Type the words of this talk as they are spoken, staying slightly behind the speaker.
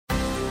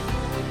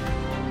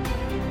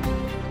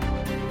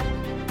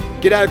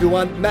G'day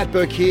everyone, Matt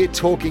Burke here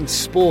talking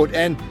sport,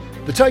 and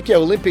the Tokyo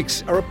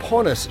Olympics are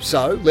upon us,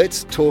 so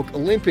let's talk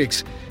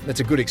Olympics.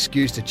 That's a good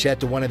excuse to chat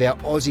to one of our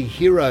Aussie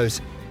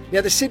heroes.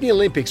 Now, the Sydney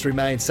Olympics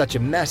remains such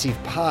a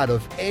massive part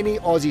of any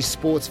Aussie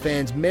sports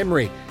fan's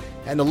memory,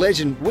 and the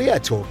legend we are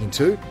talking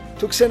to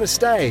took centre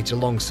stage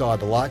alongside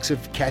the likes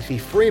of Cathy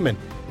Freeman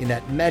in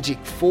that magic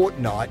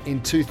fortnight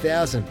in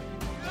 2000.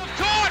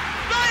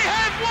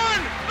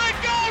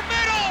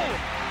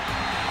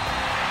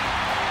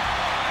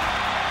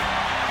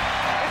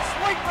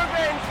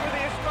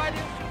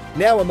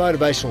 Now a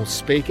motivational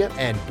speaker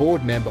and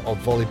board member of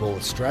Volleyball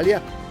Australia,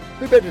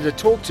 who better to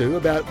talk to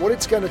about what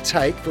it's going to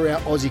take for our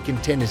Aussie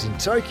contenders in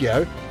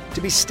Tokyo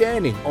to be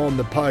standing on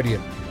the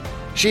podium.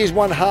 She is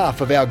one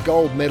half of our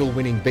gold medal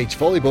winning beach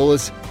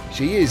volleyballers.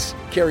 She is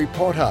Kerri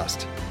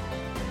Pothast.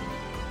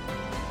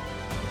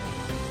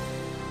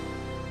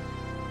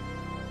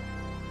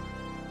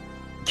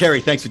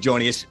 Kerri, thanks for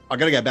joining us. I've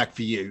got to go back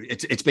for you.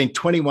 It's been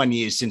 21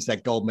 years since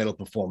that gold medal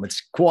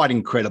performance. Quite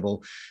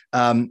incredible.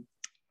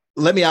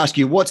 Let me ask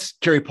you, what's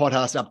Kerri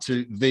Pothast up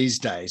to these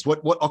days?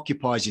 What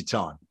occupies your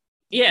time?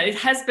 Yeah, it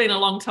has been a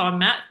long time,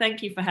 Matt.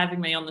 Thank you for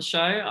having me on the show.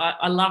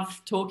 I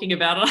love talking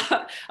about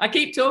it. I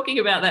keep talking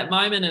about that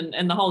moment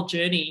and the whole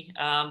journey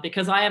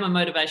because I am a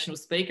motivational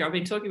speaker. I've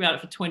been talking about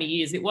it for 20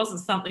 years. It wasn't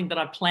something that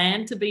I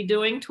planned to be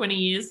doing 20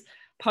 years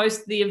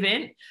post the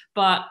event,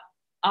 but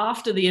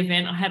after the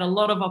event, I had a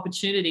lot of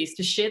opportunities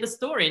to share the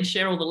story and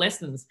share all the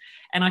lessons.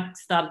 And I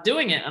started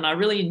doing it and I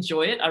really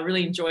enjoy it. I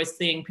really enjoy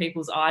seeing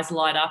people's eyes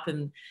light up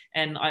and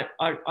I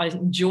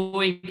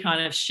enjoy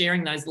kind of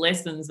sharing those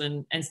lessons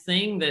and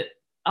seeing that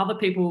other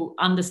people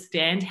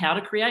understand how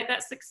to create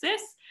that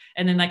success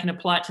and then they can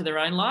apply it to their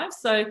own lives.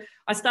 So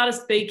I started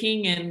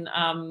speaking and,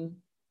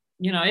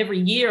 every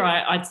year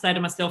I'd say to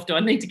myself, do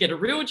I need to get a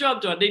real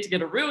job? Do I need to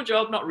get a real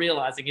job? Not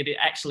realizing it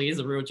actually is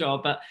a real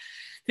job, but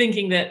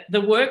thinking that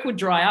the work would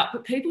dry up,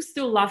 but people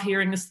still love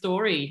hearing the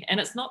story. And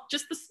it's not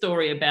just the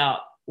story about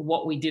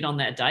what we did on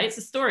that day. It's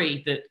a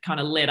story that kind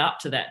of led up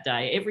to that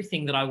day.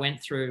 Everything that I went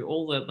through,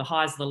 all the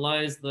highs, the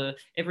lows,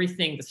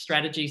 everything, the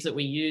strategies that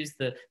we used,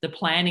 the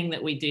planning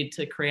that we did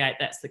to create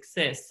that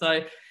success.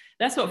 So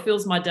that's what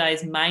fills my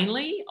days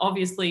mainly.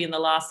 Obviously, in the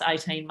last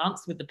 18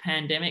 months with the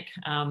pandemic,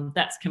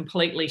 that's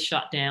completely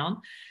shut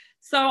down.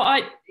 So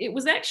it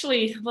was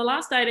actually, the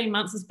last 18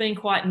 months has been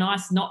quite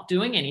nice not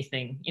doing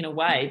anything in a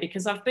way,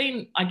 because I've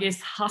been, I guess,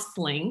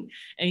 hustling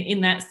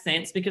in that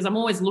sense, because I'm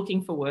always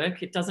looking for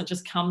work. It doesn't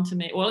just come to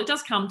me. Well, it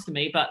does come to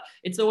me, but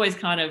it's always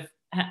kind of,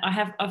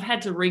 I've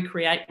had to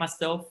recreate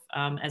myself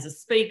as a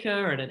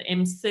speaker and an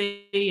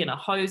MC and a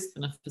host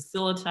and a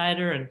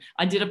facilitator. And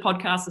I did a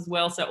podcast as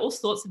well. So all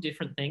sorts of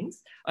different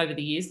things over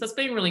the years. So it's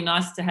been really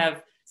nice to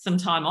have some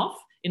time off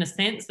in a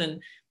sense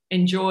and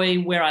enjoy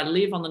where I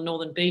live on the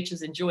northern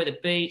beaches, enjoy the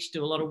beach,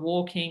 do a lot of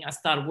walking. I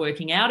started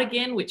working out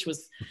again, which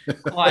was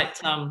quite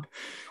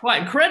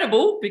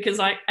incredible because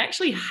I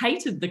actually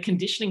hated the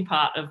conditioning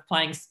part of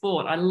playing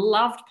sport. I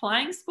loved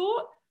playing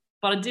sport,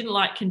 but I didn't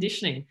like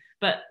conditioning.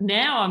 But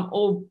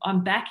now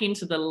I'm back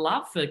into the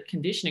love for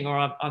conditioning, or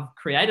I've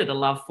created a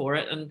love for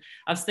it. And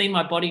I've seen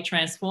my body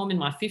transform in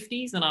my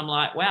 50s and I'm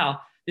like, wow,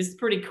 this is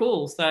pretty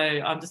cool. So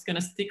I'm just going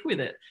to stick with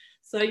it.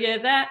 So yeah,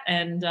 that,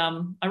 and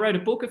I wrote a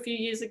book a few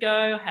years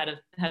ago,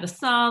 had a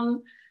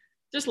son,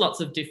 just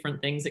lots of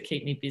different things that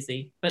keep me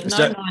busy, but no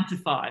 9 to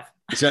 5.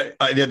 So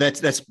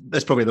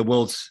that's probably the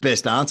world's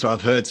best answer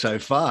I've heard so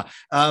far.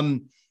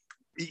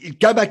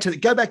 Go back to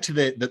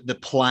the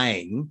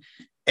playing,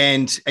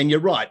 and you're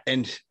right.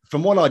 And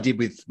from what I did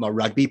with my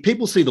rugby,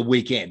 people see the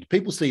weekend,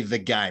 people see the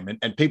game,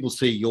 and people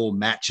see your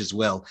match as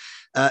well.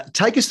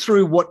 Take us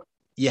through what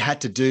you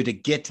had to do to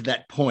get to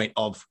that point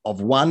of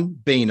one,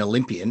 being an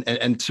Olympian,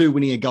 and two,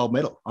 winning a gold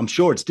medal. I'm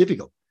sure it's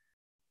difficult.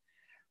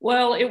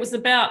 Well, it was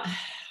about,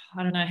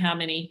 I don't know how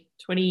many,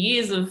 20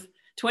 years of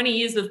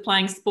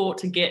playing sport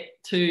to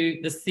get to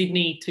the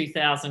Sydney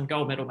 2000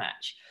 gold medal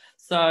match.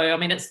 So, I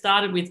mean, it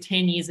started with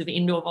 10 years of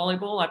indoor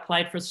volleyball. I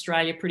played for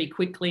Australia pretty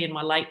quickly in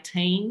my late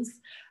teens.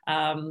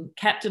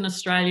 Captain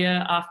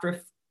Australia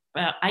after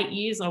about 8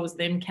 years. I was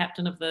then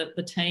captain of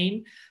the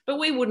team, but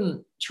we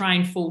wouldn't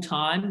train full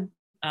time.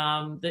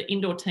 The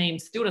indoor team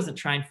still doesn't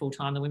train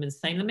full-time, the women's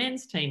team. The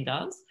men's team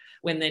does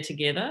when they're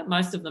together.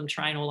 Most of them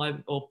train all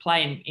over or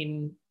play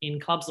in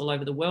clubs all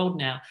over the world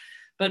now.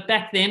 But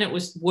back then it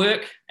was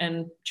work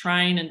and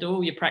train and do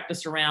all your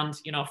practice around,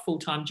 a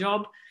full-time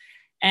job.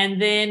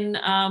 And then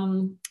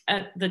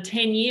at the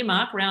 10-year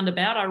mark,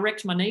 roundabout, I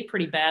wrecked my knee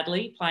pretty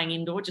badly playing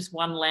indoor, just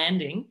one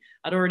landing.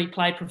 I'd already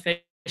played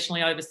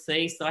professionally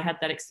overseas, so I had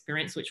that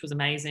experience, which was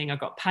amazing. I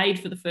got paid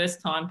for the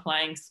first time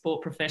playing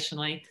sport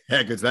professionally.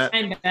 How good's that?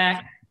 Came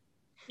back,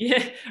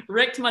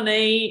 wrecked my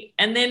knee,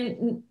 and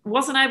then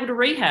wasn't able to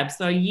rehab.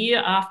 So a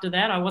year after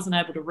that, I wasn't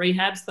able to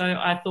rehab. So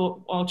I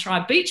thought I'll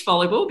try beach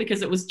volleyball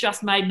because it was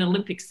just made an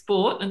Olympic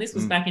sport, and this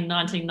was back in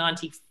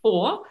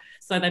 1994.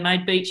 So they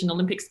made beach an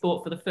Olympic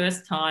sport for the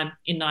first time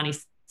in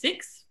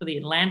 96 for the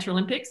Atlanta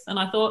Olympics, and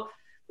I thought,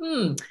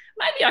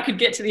 maybe I could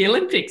get to the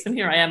Olympics. And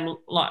here I am,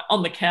 like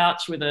on the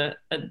couch with a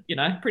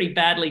pretty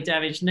badly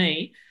damaged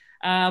knee.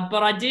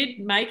 But I did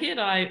make it.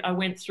 I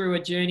went through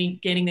a journey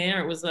getting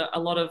there. It was a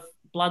lot of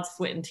blood,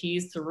 sweat and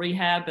tears to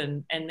rehab.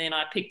 And then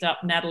I picked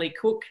up Natalie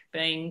Cook,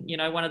 being,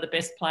 one of the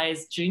best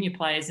players, junior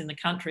players in the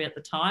country at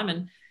the time.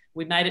 And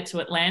we made it to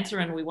Atlanta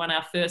and we won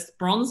our first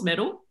bronze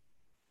medal.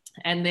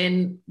 And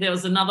then there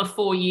was another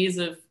 4 years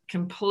of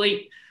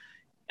complete,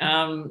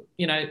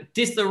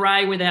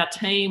 disarray with our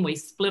team. We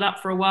split up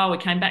for a while. We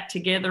came back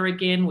together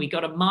again. We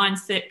got a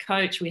mindset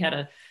coach. We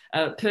had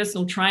a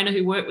personal trainer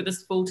who worked with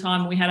us full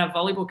time. We had our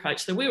volleyball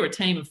coach. So we were a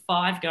team of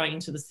 5 going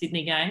into the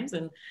Sydney Games.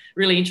 And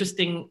really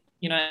interesting,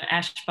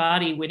 Ash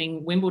Barty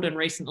winning Wimbledon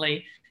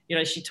recently,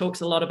 she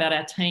talks a lot about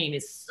our team.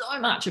 It's so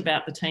much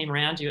about the team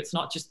around you. It's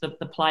not just the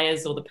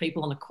players or the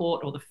people on the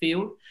court or the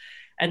field.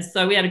 And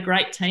so we had a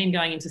great team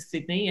going into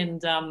Sydney.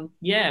 And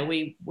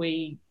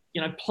we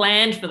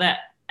planned for that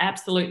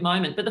absolute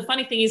moment. But the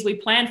funny thing is we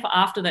planned for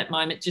after that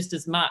moment just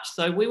as much.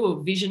 So we were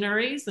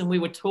visionaries and we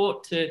were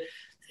taught to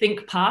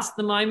think past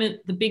the moment,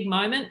 the big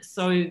moment.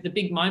 So the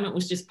big moment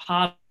was just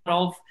part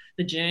of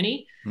the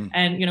journey.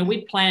 And,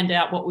 we'd planned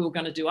out what we were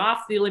going to do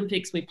after the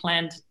Olympics. We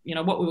planned,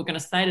 what we were going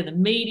to say to the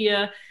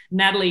media.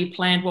 Natalie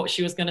planned what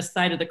she was going to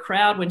say to the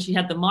crowd when she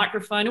had the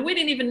microphone. And we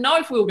didn't even know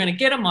if we were going to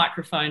get a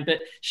microphone, but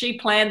she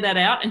planned that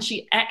out. And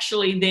she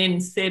actually then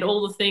said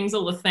all the things,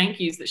 all the thank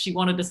yous that she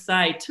wanted to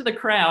say to the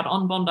crowd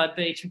on Bondi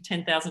Beach with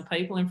 10,000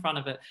 people in front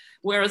of it.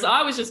 Whereas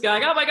I was just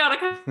going, oh my God, I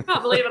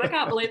can't believe it. I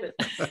can't believe it.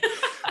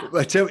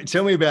 Well,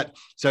 tell me about,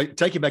 so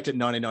take you back to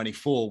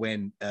 1994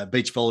 when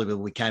beach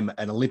volleyball became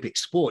an Olympic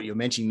sport. You were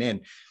mentioning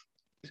then.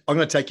 I'm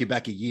going to take you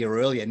back a year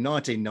earlier,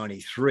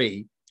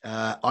 1993.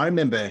 I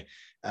remember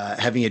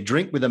having a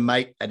drink with a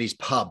mate at his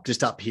pub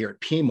just up here at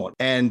Pyrmont.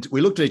 And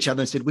we looked at each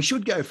other and said, we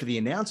should go for the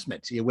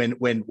announcement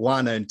when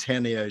Juan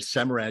Antonio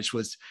Samaranch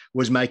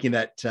was making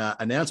that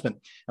announcement.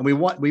 And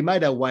we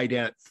made our way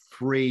down at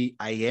 3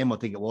 a.m., I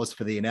think it was,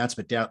 for the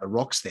announcement down at the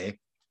Rocks there.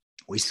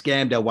 We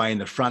scammed our way in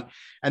the front.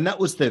 And that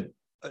was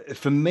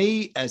for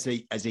me as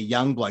a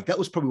young bloke, that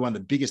was probably one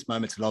of the biggest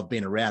moments that I've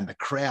been around. The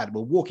crowd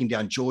were walking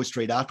down George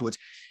Street afterwards.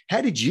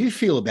 How did you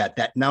feel about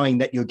that, knowing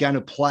that you're going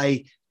to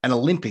play an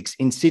Olympics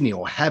in Sydney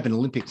or have an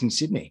Olympics in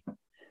Sydney?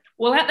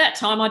 Well, at that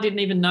time, I didn't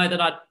even know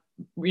that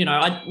we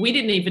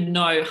didn't even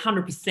know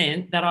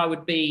 100% that I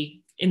would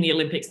be in the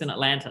Olympics in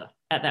Atlanta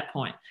at that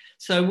point.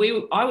 So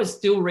I was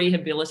still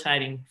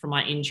rehabilitating from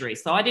my injury.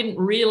 So I didn't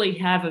really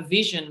have a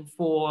vision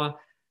for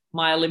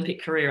my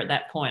Olympic career at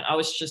that point. I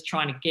was just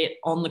trying to get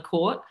on the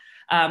court.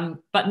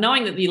 But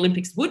knowing that the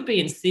Olympics would be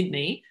in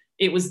Sydney,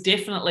 it was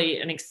definitely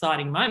an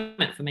exciting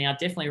moment for me. I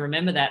definitely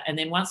remember that. And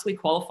then once we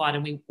qualified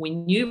and we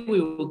knew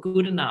we were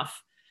good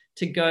enough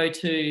to go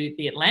to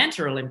the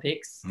Atlanta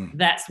Olympics,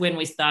 that's when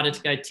we started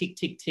to go tick,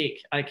 tick, tick.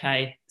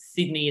 Okay,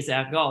 Sydney is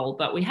our goal.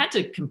 But we had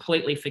to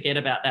completely forget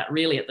about that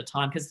really at the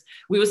time because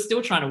we were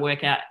still trying to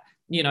work out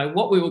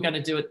what we were going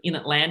to do in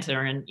Atlanta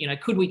and,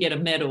 could we get a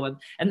medal?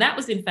 And that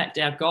was, in fact,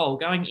 our goal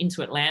going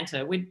into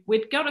Atlanta.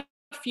 We'd got a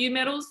few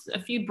medals,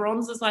 a few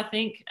bronzes, I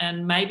think,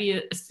 and maybe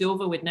a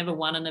silver. We'd never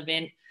won an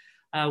event,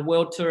 a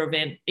World Tour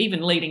event,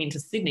 even leading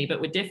into Sydney,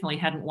 but we definitely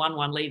hadn't won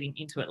one leading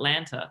into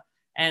Atlanta.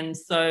 And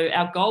so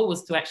our goal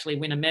was to actually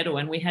win a medal.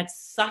 And we had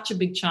such a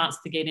big chance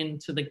to get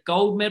into the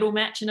gold medal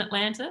match in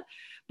Atlanta.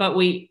 But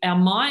our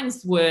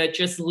minds were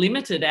just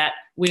limited at,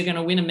 we're going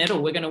to win a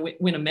medal. We're going to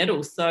win a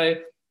medal. So,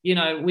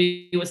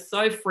 we were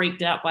so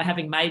freaked out by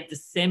having made the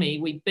semi.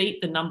 We beat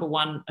the number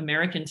 1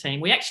 American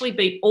team. We actually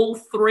beat all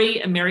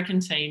 3 American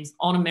teams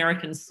on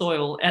American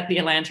soil at the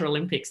Atlanta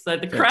Olympics. So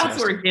the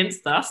crowds were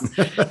against us.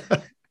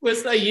 We're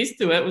so used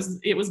to it.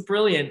 It was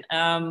brilliant.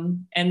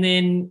 And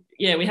then,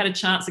 we had a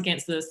chance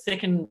against the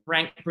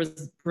second-ranked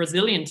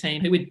Brazilian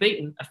team who we'd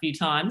beaten a few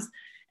times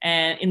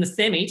and in the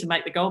semi to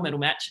make the gold medal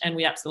match, and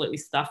we absolutely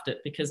stuffed it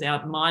because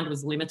our mind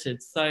was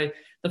limited. So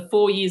the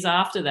 4 years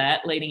after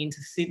that, leading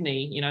into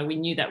Sydney, we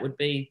knew that would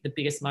be the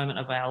biggest moment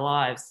of our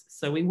lives.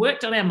 So we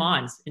worked on our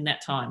minds in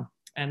that time,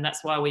 and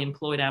that's why we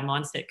employed our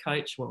mindset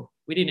coach. Well,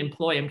 we didn't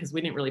employ him because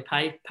we didn't really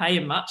pay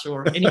him much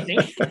or anything.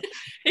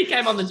 He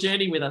came on the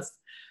journey with us.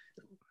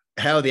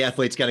 How are the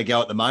athletes going to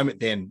go at the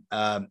moment then,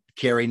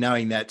 Kerry,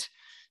 knowing that,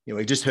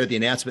 we just heard the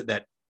announcement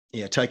that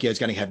Tokyo is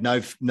going to have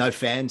no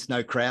fans,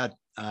 no crowd,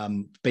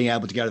 being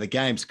able to go to the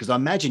games? Because I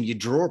imagine you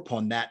draw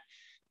upon that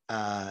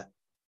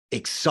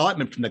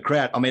excitement from the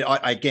crowd. I mean,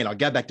 I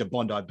go back to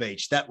Bondi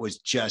Beach. That was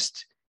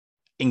just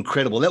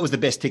incredible. That was the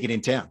best ticket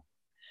in town.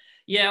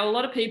 Yeah, a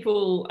lot of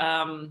people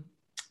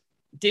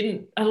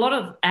a lot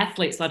of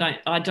athletes,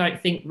 I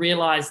don't think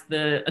realize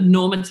the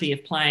enormity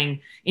of playing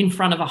in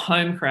front of a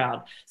home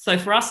crowd. So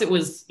for us, it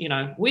was,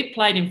 we'd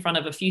played in front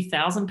of a few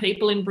thousand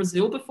people in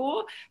Brazil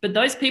before, but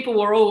those people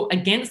were all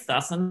against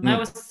us and they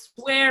were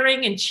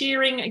swearing and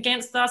cheering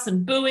against us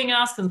and booing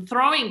us and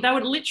throwing. They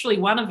would literally,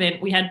 one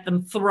event, we had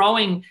them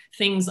throwing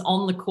things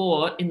on the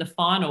court in the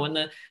final, and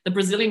the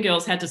Brazilian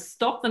girls had to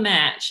stop the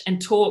match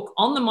and talk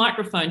on the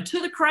microphone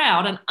to the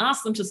crowd and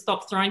ask them to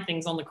stop throwing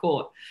things on the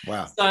court.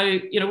 Wow. So,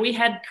 we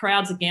had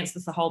crowds against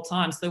us the whole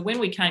time. So when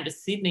we came to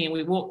Sydney and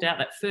we walked out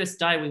that first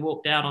day, we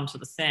walked out onto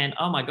the sand.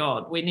 Oh my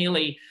God, we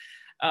nearly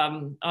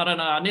I don't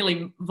know, I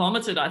nearly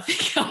vomited, I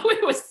think.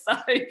 We were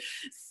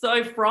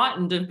so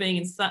frightened of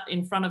being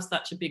in front of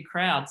such a big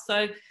crowd.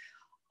 So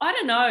I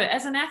don't know,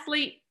 as an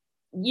athlete,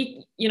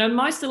 you know,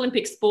 most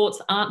Olympic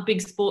sports aren't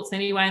big sports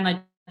anyway, and they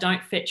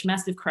don't fetch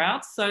massive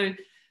crowds. So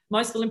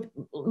most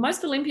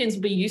Olympians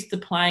will be used to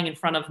playing in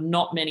front of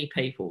not many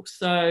people.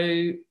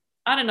 So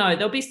I don't know,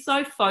 they'll be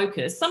so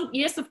focused.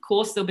 Yes, of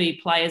course, there'll be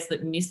players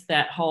that miss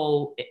that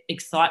whole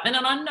excitement.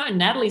 And I know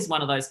Natalie's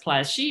one of those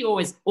players. She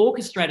always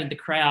orchestrated the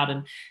crowd,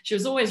 and she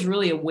was always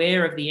really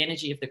aware of the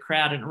energy of the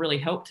crowd, and it really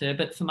helped her.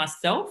 But for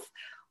myself,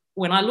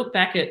 when I look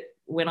back at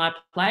when I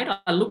played,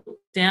 I looked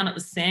down at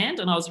the sand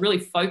and I was really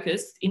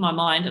focused in my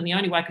mind. And the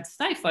only way I could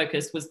stay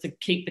focused was to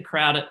keep the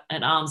crowd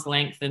at arm's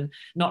length and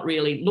not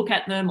really look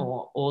at them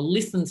or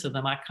listen to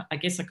them. I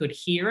guess I could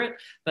hear it,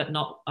 but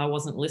I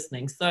wasn't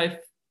listening. So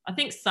I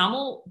think some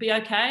will be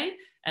okay,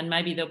 and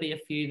maybe there'll be a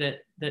few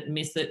that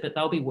miss it, but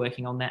they'll be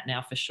working on that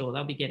now for sure.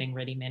 They'll be getting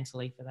ready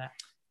mentally for that.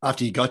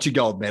 After you got your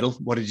gold medal,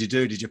 what did you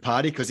do? Did you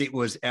party? Because it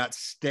was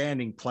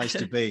outstanding place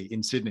to be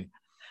in Sydney.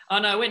 Oh,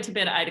 no, I went to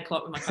bed at 8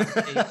 o'clock with my cup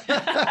of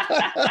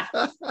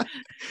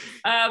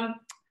tea.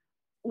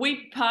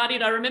 We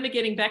partied. I remember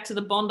getting back to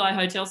the Bondi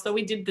Hotel. So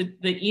we did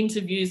the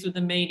interviews with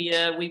the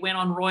media. We went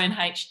on Roy and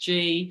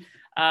HG.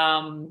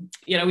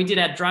 You know, we did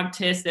our drug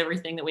test,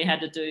 everything that we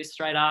had to do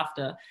straight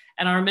after.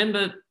 And I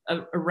remember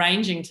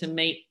arranging to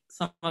meet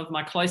some of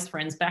my close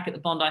friends back at the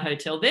Bondi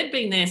Hotel. They'd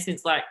been there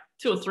since like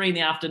 2 or 3 in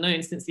the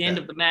afternoon, since the end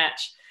of the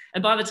match.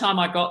 And by the time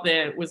I got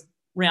there, it was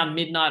around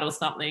midnight or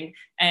something.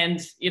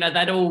 And, you know,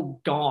 they'd all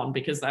gone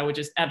because they were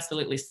just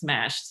absolutely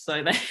smashed.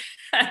 So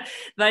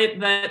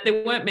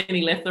there weren't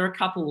many left. There were a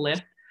couple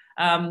left.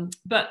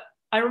 But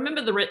I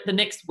remember the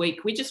next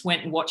week, we just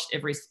went and watched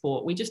every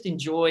sport. We just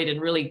enjoyed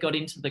and really got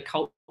into the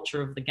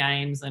culture of the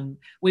games. And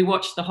we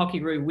watched the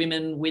Hockeyroos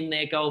women win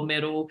their gold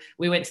medal.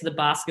 We went to the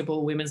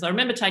basketball women's. I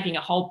remember taking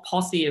a whole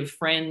posse of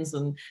friends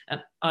and I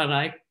don't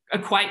know,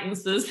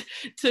 acquaintances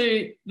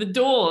to the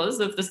doors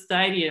of the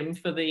stadium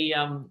for the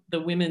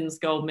women's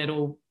gold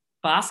medal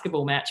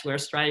basketball match where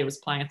Australia was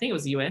playing. I think it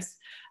was the US.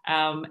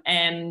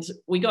 And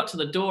we got to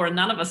the door and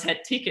none of us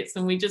had tickets,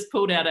 and we just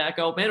pulled out our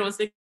gold medal and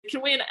said,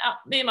 can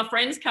me and my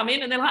friends come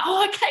in? And they're like,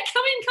 oh, okay,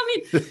 come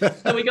in.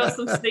 So we got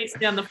some seats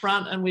down the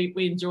front and we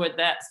enjoyed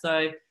that.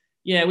 So,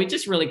 yeah, we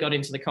just really got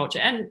into the culture.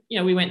 And, you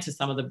know, we went to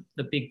some of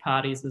the big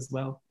parties as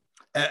well.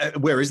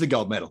 Where is the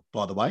gold medal,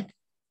 by the way?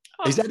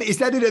 Oh. Is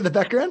that it in the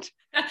background?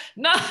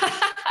 No,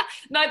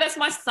 that's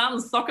my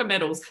son's soccer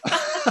medals.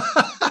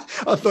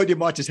 I thought you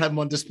might just have them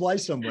on display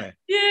somewhere.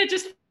 Yeah,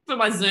 just for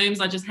my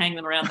Zooms, I just hang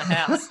them around the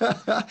house.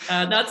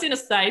 No, it's in a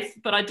safe,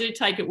 but I do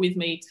take it with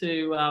me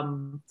to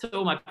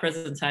all my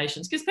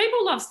presentations because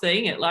people love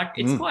seeing it. Like,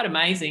 it's quite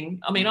amazing.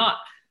 I mean,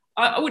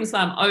 I wouldn't say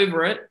I'm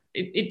over it.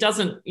 It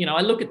doesn't, you know,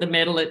 I look at the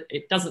medal,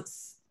 it doesn't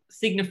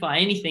signify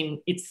anything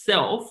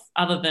itself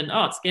other than,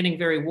 oh, it's getting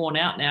very worn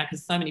out now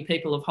because so many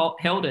people have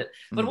held it.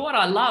 But what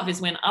I love is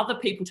when other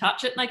people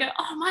touch it and they go,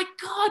 oh my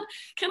God,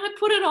 can I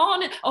put it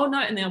on? Oh no.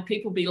 And then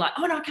people be like,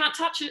 oh no, I can't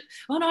touch it.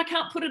 Oh no, I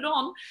can't put it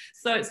on.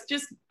 So it's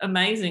just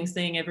amazing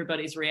seeing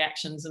everybody's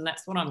reactions. And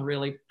that's what I'm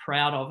really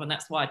proud of. And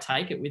that's why I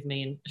take it with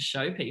me and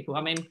show people.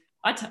 I mean,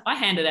 I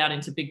hand it out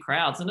into big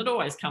crowds and it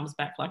always comes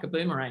back like a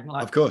boomerang.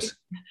 Like, of course.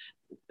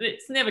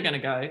 It's never going to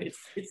go.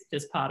 It's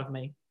just part of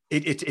me.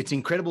 It's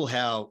incredible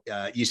how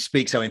you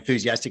speak so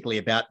enthusiastically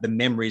about the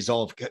memories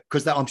of,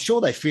 because I'm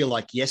sure they feel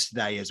like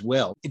yesterday as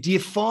well. Do you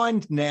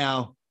find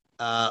now,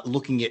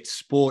 looking at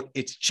sport,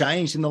 it's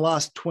changed in the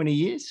last 20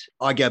 years?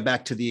 I go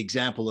back to the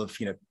example of,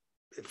 you know,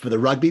 for the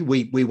rugby,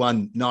 we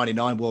won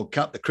 99 World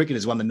Cup. The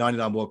cricketers won the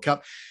 99 World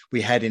Cup. We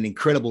had an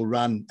incredible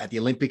run at the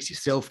Olympics.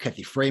 Yourself,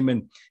 Kathy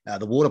Freeman,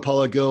 the water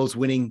polo girls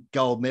winning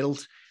gold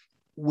medals.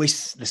 The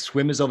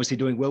swimmers obviously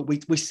doing well.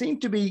 We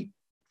seem to be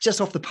just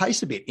off the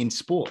pace a bit in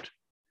sport.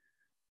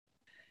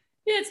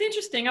 Yeah, it's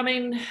interesting. I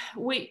mean,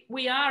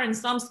 we are in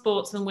some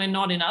sports and we're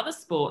not in other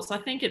sports. I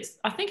think it's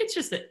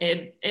just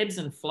the ebbs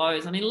and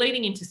flows. I mean,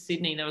 leading into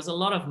Sydney, there was a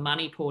lot of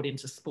money poured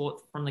into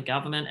sport from the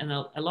government and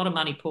a lot of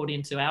money poured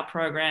into our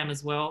program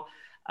as well.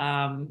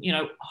 You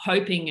know,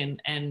 hoping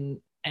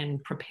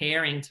and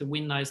preparing to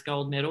win those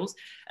gold medals.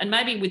 And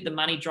maybe with the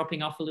money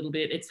dropping off a little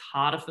bit, it's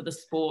harder for the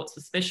sports,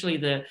 especially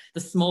the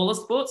smaller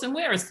sports. And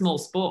we're a small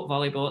sport,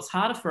 volleyball. It's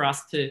harder for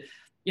us to,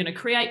 you know,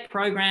 create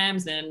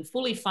programs and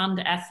fully fund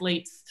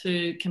athletes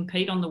to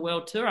compete on the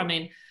world tour. I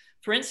mean,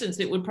 for instance,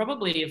 it would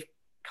probably have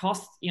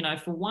cost, you know,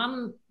 for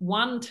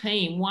one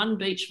team, one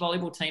beach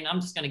volleyball team,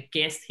 I'm just going to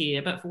guess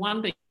here, but for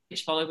one beach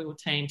volleyball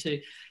team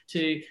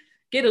to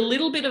get a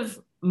little bit of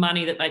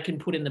money that they can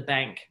put in the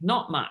bank,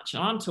 not much.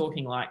 I'm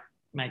talking like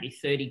maybe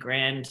 30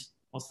 grand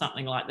or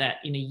something like that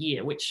in a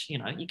year, which, you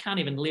know, you can't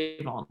even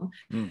live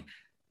on.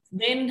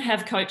 Then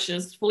have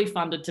coaches fully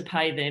funded to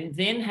pay them,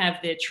 then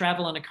have their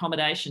travel and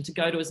accommodation to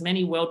go to as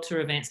many world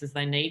tour events as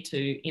they need to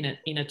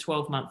in a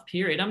 12-month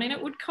period. I mean, it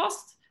would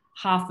cost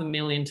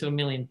 $500,000 to $1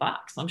 million,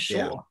 I'm sure.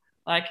 Yeah.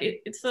 Like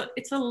it's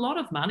a lot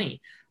of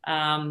money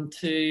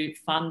to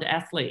fund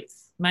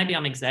athletes. maybe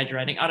I'm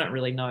exaggerating. I don't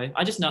really know.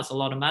 I just know it's a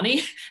lot of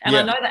money. And Yeah.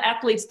 I know that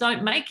athletes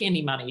don't make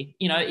any money,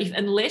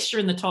 unless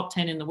you're in the top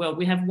 10 in the world.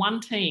 We have one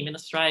team in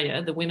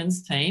Australia, the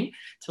women's team,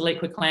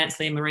 Taliqua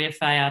Clancy, Maria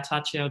Faye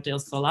Artacho del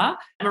Solar.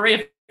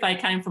 Maria Faye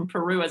came from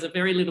Peru as a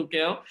very little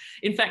girl.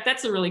 In fact,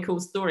 that's a really cool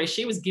story.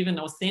 She was given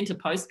or sent a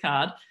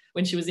postcard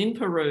when she was in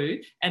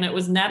Peru, and it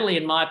was Natalie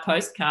and my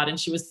postcard, and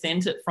she was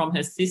sent it from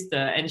her sister,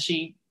 and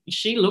she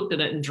looked at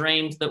it and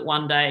dreamed that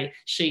one day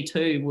she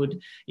too would,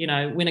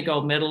 win a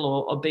gold medal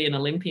or be an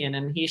Olympian.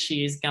 And here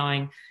she is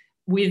going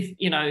with,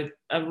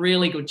 a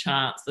really good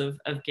chance of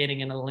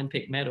getting an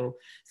Olympic medal.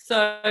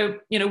 So,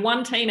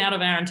 one team out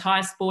of our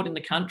entire sport in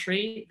the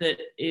country that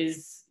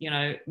is,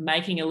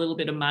 making a little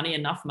bit of money,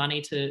 enough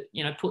money to,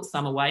 put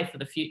some away for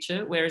the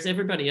future, whereas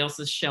everybody else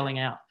is shelling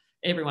out.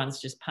 Everyone's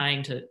just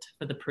paying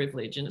for the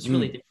privilege, and it's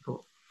really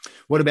difficult.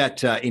 What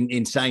about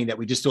in saying that,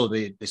 we just saw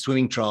the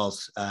swimming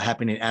trials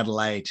happen in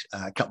Adelaide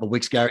a couple of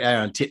weeks ago.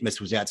 Aaron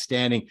Titmus was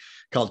outstanding.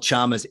 Cole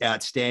Chalmers,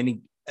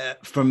 outstanding.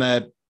 From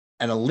an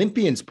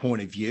Olympian's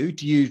point of view,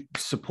 do you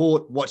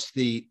watch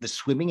the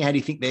swimming? How do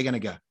you think they're going to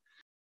go?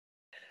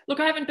 Look,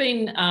 I haven't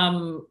been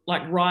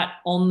right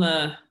on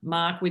the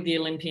mark with the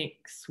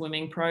Olympic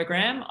swimming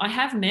program. I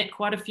have met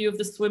quite a few of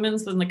the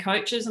swimmers and the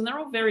coaches, and they're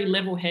all very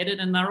level-headed,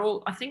 and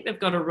I think they've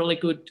got a really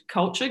good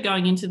culture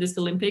going into this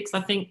Olympics.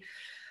 I think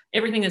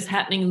everything that's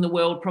happening in the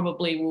world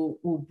probably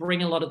will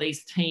bring a lot of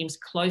these teams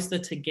closer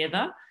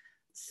together.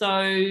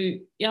 So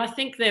yeah, I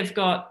think they've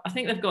got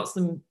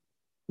some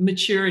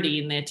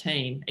maturity in their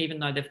team, even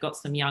though they've got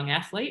some young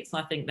athletes.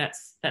 I think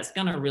that's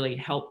going to really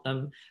help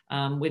them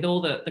with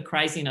all the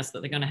craziness that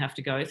they're going to have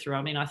to go through.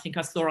 I mean, I think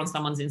I saw on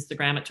someone's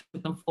Instagram it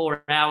took them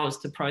 4 hours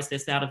to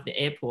process out of the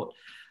airport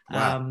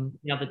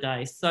the other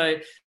day. So,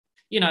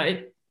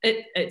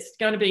 it's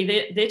going to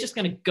be they're just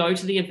going to go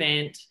to the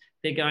event.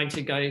 They're going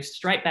to go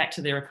straight back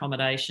to their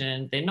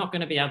accommodation. They're not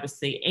going to be able to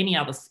see any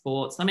other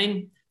sports. I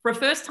mean, for a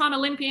first-time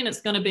Olympian, it's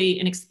going to be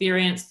an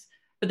experience,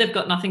 but they've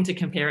got nothing to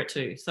compare it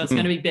to. So it's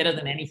going to be better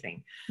than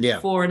anything.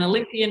 Yeah. For an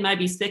Olympian,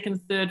 maybe second,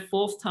 third,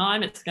 fourth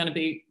time, it's going to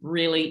be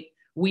really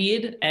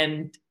weird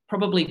and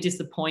probably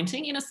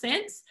disappointing in a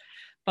sense.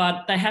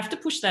 But they have to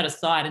push that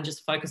aside and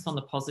just focus on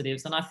the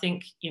positives. And I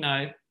think,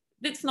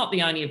 it's not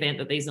the only event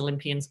that these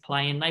Olympians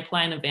play in. They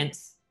play in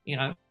events,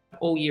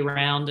 all year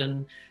round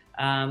and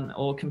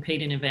or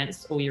compete in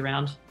events all year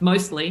round,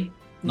 mostly.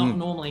 Not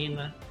normally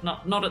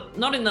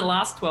not in the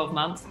last 12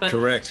 months, but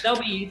correct. They'll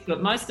be used to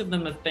it. Most of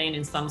them have been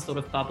in some sort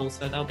of bubble,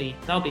 so they'll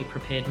be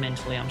prepared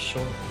mentally, I'm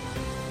sure.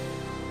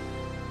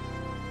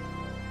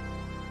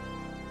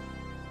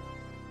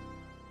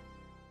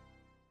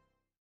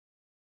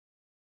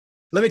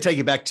 Let me take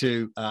you back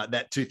to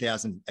that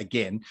 2000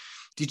 again.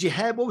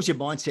 What was your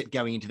mindset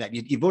going into that?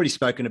 You've already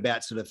spoken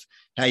about sort of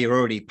how you're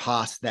already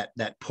past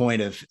that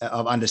point of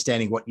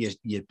understanding what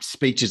your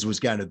speeches was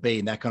going to be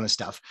and that kind of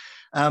stuff.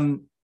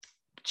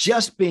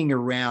 Just being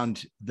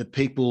around the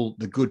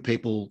good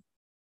people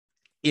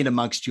in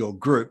amongst your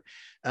group,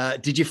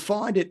 did you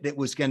find it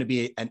was going to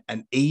be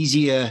an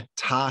easier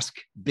task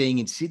being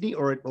in Sydney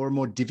or a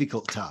more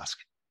difficult task?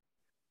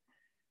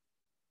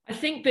 I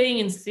think being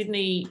in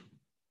Sydney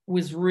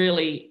was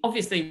really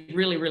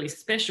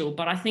special,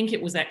 but I think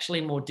it was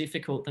actually more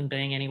difficult than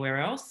being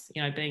anywhere else.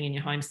 Being in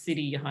your home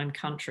city, your home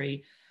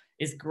country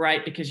is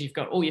great because you've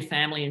got all your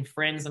family and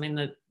friends. I mean,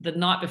 the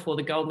night before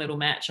the gold medal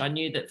match, I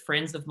knew that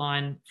friends of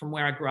mine from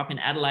where I grew up in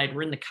Adelaide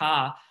were in the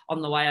car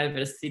on the way over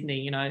to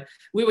Sydney.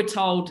 We were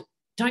told,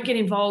 don't get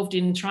involved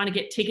in trying to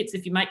get tickets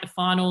if you make the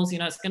finals,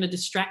 it's going to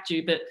distract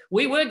you. But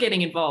we were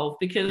getting involved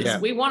because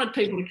we wanted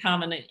people to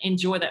come and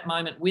enjoy that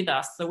moment with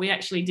us. So we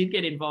actually did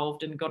get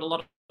involved and got a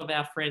lot of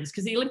our friends,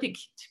 because the Olympic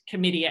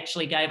Committee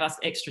actually gave us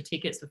extra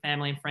tickets for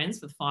family and friends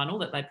for the final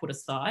that they put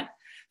aside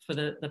for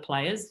the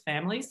players'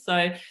 families.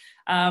 So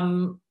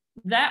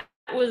that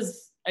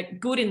was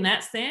good in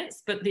that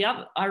sense. But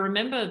I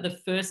remember the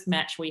first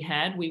match we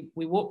had, we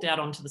walked out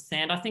onto the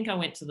sand. I think I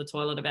went to the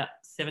toilet about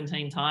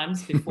 17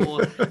 times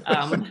before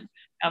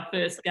our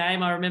first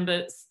game. I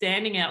remember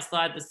standing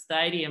outside the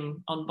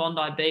stadium on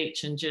Bondi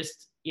Beach and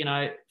just,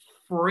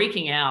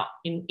 freaking out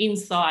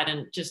inside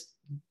and just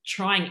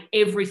trying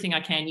everything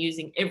I can,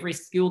 using every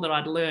skill that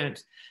I'd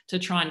learned to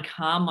try and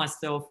calm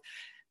myself.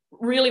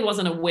 Really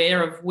wasn't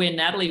aware of where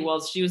Natalie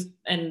was.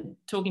 And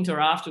talking to her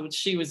afterwards,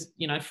 she was,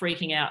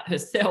 freaking out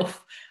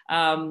herself.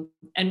 And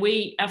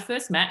our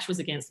first match was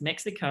against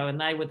Mexico, and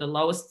they were the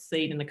lowest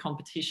seed in the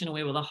competition, and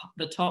we were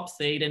the top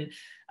seed. And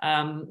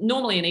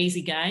normally an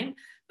easy game,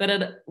 but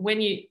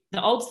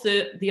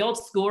the old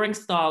scoring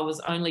style was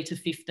only to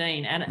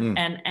 15,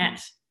 and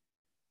at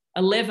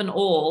 11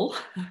 all,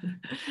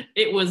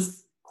 it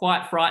was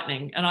quite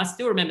frightening. And I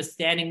still remember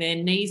standing there,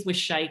 knees were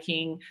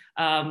shaking,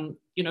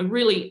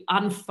 really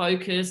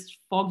unfocused,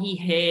 foggy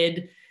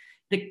head.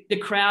 The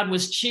crowd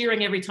was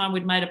cheering every time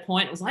we'd made a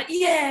point. It was like,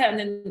 yeah. And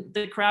then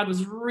the crowd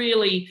was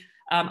really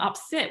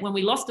upset when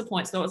we lost a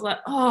point. So it was like,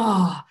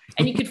 oh,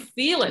 and you could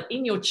feel it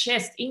in your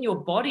chest, in your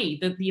body,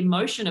 the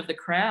emotion of the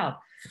crowd.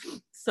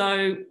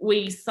 So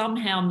we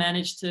somehow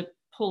managed to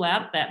pull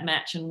out that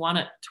match and won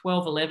it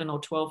 12-11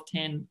 or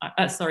 12-10.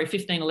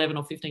 15-11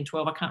 or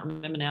 15-12. I can't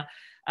remember now.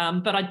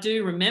 But I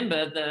do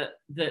remember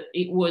that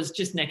it was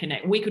just neck and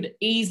neck. We could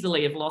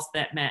easily have lost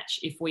that match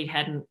if we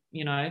hadn't,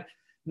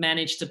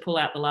 managed to pull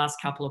out the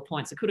last couple of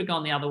points. It could have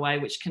gone the other way,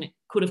 which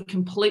could have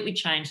completely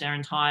changed our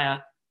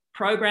entire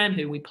program,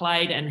 who we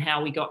played and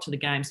how we got to the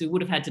game. So we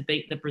would have had to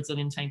beat the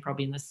Brazilian team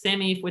probably in the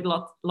semi if we'd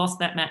lost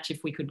that match, if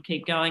we could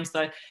keep going.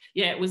 So,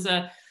 yeah, it was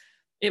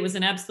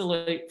an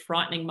absolute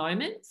frightening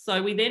moment.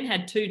 So we then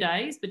had 2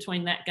 days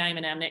between that game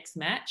and our next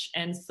match.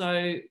 And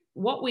so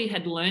what we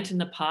had learnt in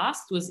the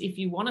past was, if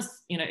you want to,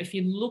 if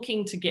you're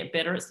looking to get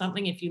better at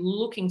something, if you're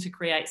looking to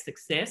create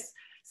success,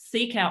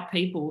 seek out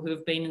people who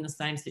have been in the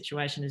same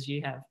situation as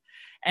you have.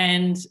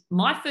 And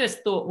my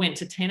first thought went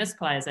to tennis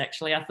players,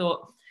 actually. I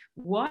thought,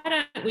 why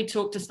don't we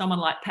talk to someone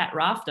like Pat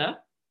Rafter,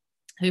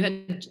 who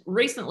had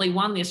recently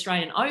won the US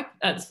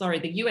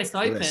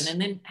Open,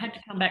 and then had to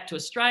come back to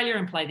Australia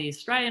and play the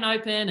Australian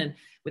Open, and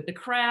with the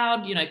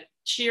crowd,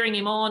 cheering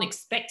him on,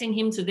 expecting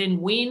him to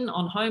then win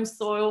on home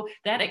soil,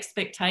 that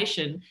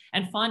expectation,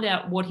 and find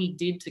out what he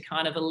did to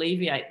kind of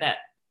alleviate that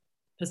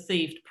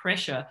perceived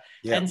pressure.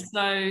 Yep. And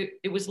so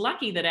it was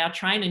lucky that our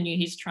trainer knew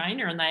his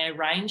trainer, and they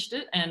arranged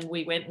it, and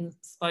we went and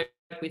spoke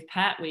with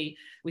Pat. We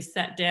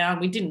sat down.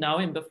 We didn't know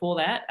him before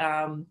that,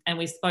 and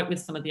we spoke with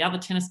some of the other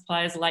tennis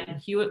players. Leighton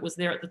Hewitt was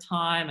there at the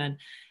time,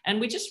 and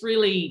we just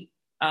really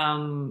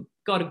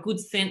got a good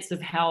sense of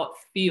how it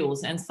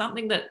feels. And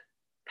something that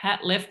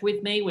Pat left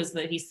with me was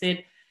that he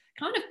said,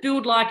 kind of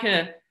build like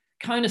a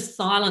cone of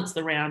silence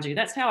around you.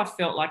 That's how I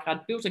felt like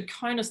I'd built a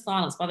cone of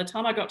silence. By the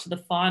time I got to the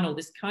final,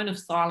 this cone of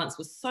silence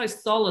was so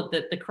solid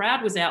that the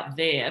crowd was out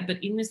there,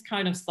 but in this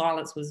cone of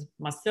silence was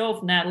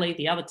myself, Natalie,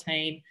 the other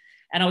team,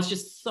 and I was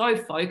just so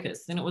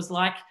focused. And it was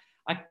like,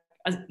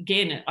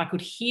 I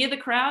could hear the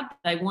crowd.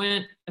 They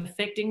weren't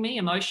affecting me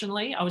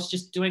emotionally. I was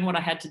just doing what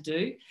I had to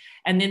do.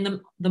 And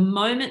then the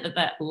moment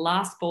that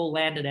last ball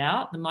landed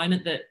out, the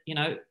moment that,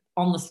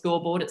 on the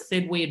scoreboard it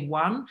said we had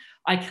won,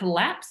 I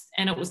collapsed,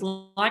 and it was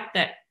like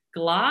that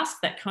glass,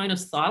 that cone of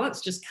silence,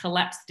 just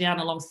collapsed down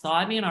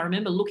alongside me. And I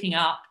remember looking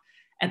up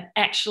and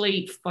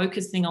actually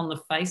focusing on the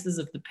faces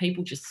of the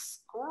people just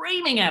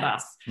screaming at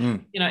us,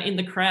 in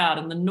the crowd,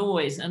 and the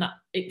noise. And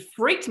it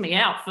freaked me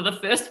out for the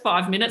first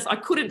 5 minutes. I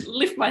couldn't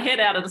lift my head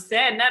out of the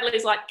sand.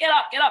 Natalie's like, get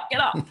up, get up,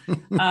 get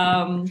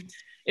up.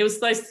 It was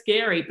so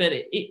scary, but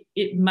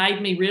it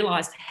made me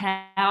realize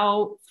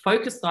how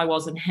focused I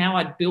was and how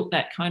I'd built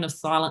that cone of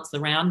silence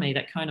around me,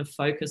 that cone of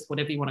focus,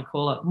 whatever you want to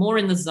call it, more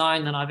in the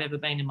zone than I've ever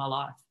been in my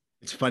life.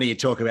 It's funny you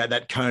talk about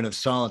that cone of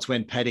silence.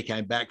 When Paddy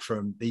came back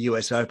from the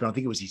US Open, I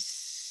think it was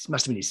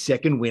must have been his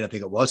second win, I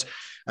think it was.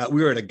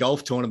 We were at a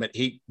golf tournament.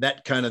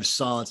 That cone of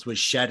silence was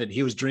shattered.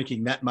 He was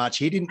drinking that much.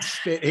 He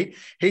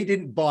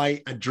didn't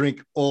buy a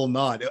drink all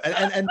night.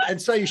 And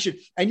so you should,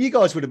 and you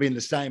guys would have been the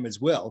same as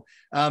well.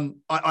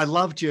 I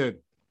loved your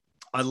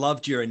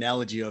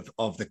analogy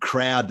of the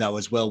crowd though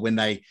as well, when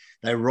they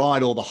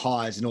ride all the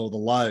highs and all the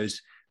lows.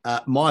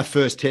 My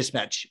first test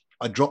match,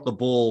 I dropped the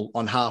ball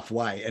on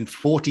halfway, and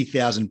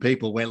 40,000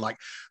 people went like,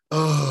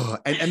 oh,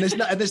 and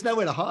there's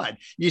nowhere to hide.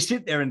 You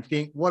sit there and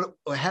think,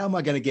 how am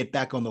I going to get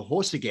back on the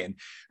horse again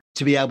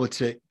to be able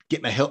to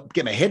get my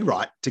head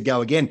right to go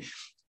again?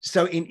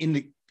 So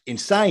in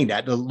saying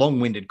that, the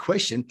long-winded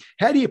question,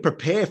 how do you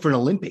prepare for an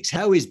Olympics?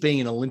 How is being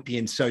an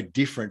Olympian so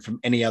different from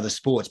any other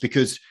sports?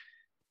 Because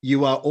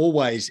you are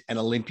always an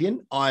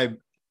Olympian.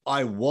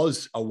 I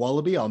was a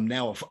Wallaby. I'm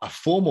now a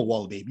former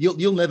Wallaby.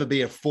 You'll never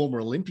be a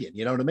former Olympian.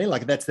 You know what I mean?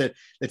 Like that's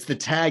the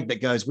tag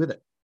that goes with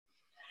it.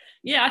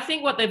 Yeah, I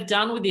think what they've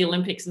done with the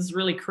Olympics is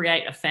really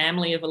create a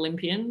family of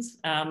Olympians,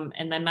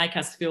 and they make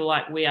us feel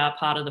like we are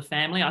part of the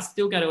family. I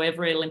still go to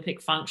every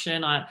Olympic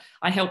function. I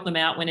help them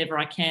out whenever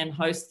I can,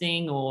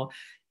 hosting or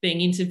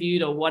being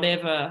interviewed or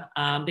whatever,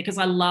 because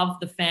I love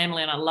the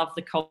family and I love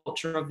the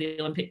culture of the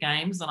Olympic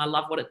Games, and I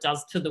love what it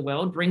does to the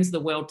world, brings the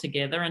world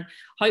together. And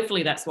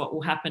hopefully that's what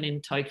will happen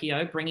in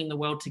Tokyo, bringing the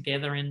world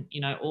together in,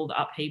 all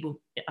the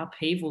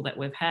upheaval that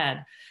we've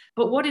had.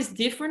 But what is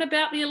different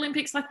about the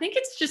Olympics, I think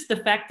it's just the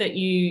fact that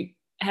you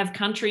have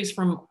countries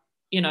from,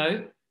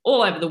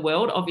 all over the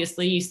world.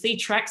 Obviously, you see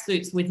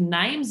tracksuits with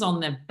names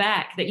on their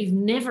back that you've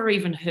never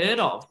even heard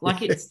of.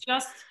 Like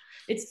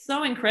it's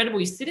so incredible.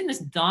 You sit in this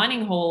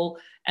dining hall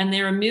and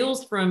there are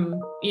meals from,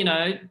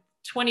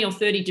 20 or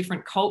 30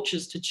 different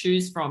cultures to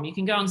choose from. You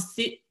can go and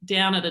sit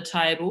down at a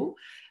table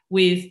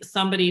with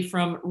somebody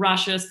from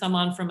Russia,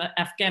 someone from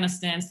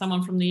Afghanistan,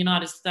 someone from the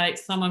United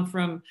States, someone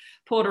from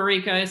Puerto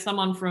Rico,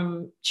 someone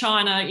from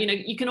China.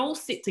 You can all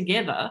sit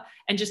together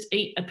and just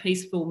eat a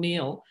peaceful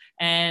meal,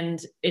 and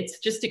it's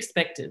just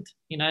expected.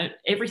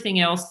 Everything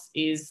else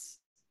is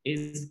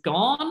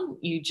gone.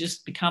 You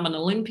just become an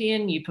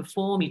Olympian, you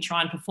perform, you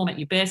try and perform at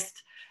your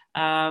best.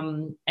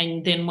 And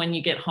then when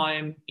you get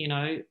home,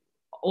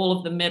 all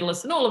of the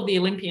medalists and all of the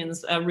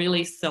Olympians are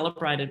really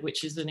celebrated,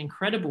 which is an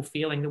incredible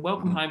feeling. The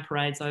welcome home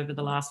parades over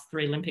the last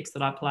 3 Olympics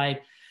that I played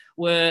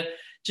were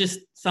just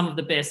some of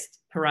the best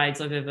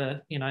parades I've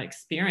ever,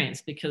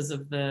 experienced, because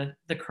of the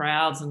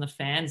crowds and the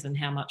fans and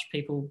how much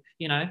people,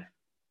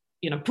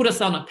 put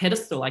us on a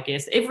pedestal, I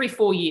guess, every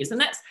 4 years. And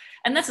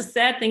that's a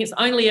sad thing. It's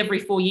only every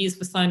 4 years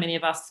for so many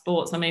of us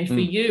sports. I mean, for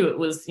you, it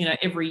was,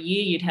 every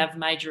year you'd have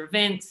major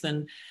events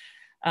and,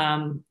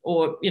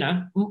 or,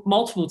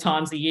 multiple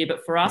times a year.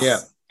 But for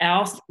us,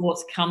 our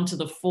sports come to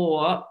the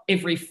fore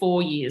every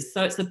 4 years.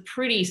 So it's a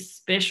pretty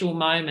special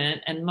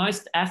moment. And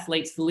most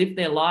athletes live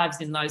their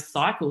lives in those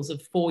cycles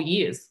of 4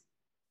 years.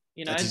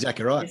 That's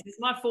exactly right. This is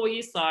my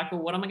 4-year cycle.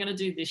 What am I going to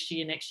do this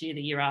year, next year,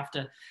 the year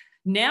after?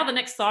 Now the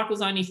next cycle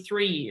is only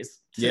 3 years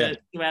to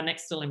our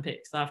next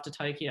Olympics after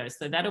Tokyo.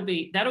 So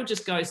that'll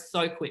just go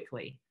so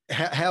quickly.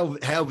 How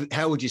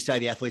would you say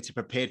the athletes are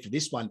prepared for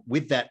this one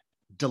with that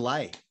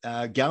delay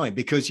going?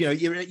 Because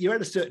you're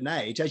at a certain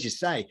age, as you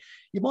say,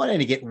 you might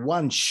only get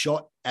one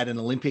shot at an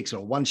Olympics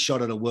or one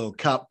shot at a World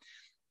Cup,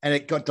 and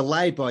it got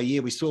delayed by a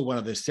year. We saw one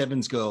of the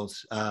sevens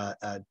girls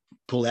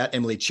pull out,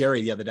 Emily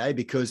Cherry, the other day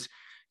because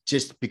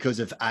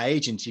of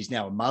age, and she's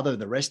now a mother.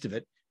 The rest of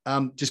it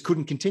just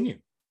couldn't continue.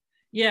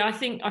 Yeah,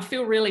 I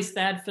feel really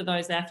sad for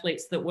those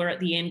athletes that were at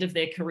the end of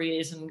their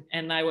careers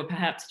and they were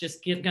perhaps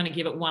just going to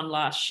give it one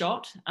last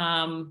shot.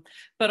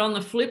 But on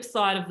the flip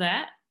side of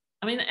that,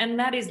 I mean, and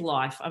that is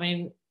life. I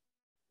mean,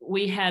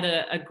 we had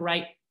a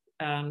great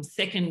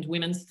second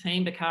women's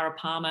team, Bakara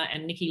Palmer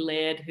and Nikki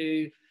Laird,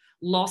 who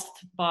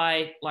lost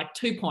by like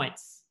 2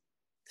 points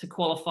to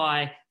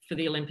qualify for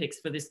the Olympics,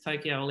 for this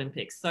Tokyo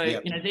Olympics.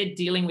 So, they're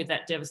dealing with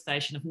that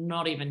devastation of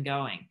not even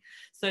going.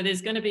 So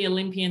there's going to be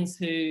Olympians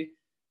who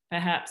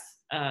perhaps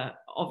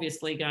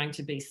obviously going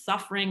to be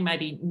suffering,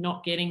 maybe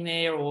not getting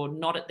there or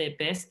not at their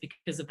best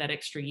because of that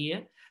extra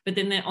year. But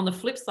then on the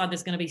flip side,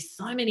 there's going to be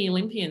so many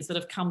Olympians that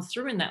have come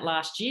through in that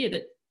last year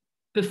that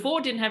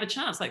before didn't have a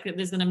chance. Like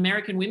there's an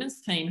American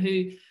women's team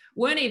who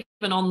weren't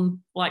even on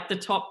like the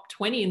top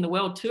 20 in the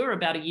world tour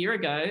about a year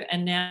ago.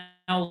 And now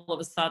all of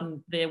a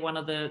sudden they're one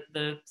of the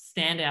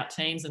standout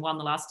teams and won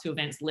the last 2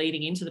 events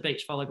leading into the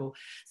beach volleyball.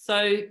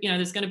 So,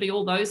 there's going to be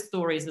all those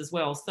stories as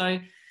well. So,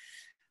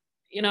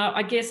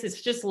 I guess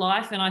it's just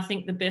life. And I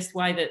think the best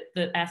way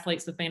that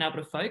athletes have been able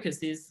to focus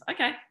is,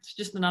 okay, it's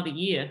just another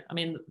year. I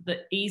mean,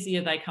 the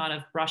easier they kind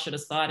of brush it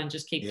aside and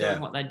just keep doing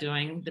what they're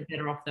doing, the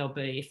better off they'll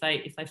be.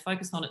 If they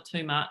focus on it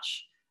too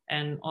much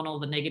and on all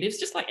the negatives,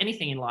 just like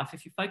anything in life,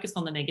 if you focus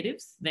on the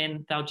negatives,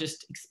 then they'll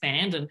just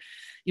expand and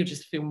you'll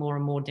just feel more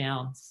and more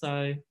down.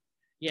 So,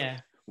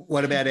 yeah.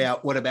 What about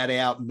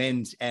our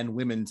men's and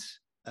women's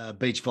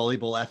beach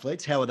volleyball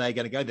athletes? How are they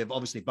going to go? They've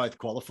obviously both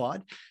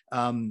qualified.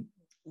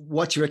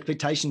 What's your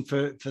expectation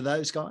for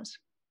those guys?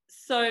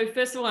 So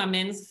first of all, our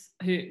men's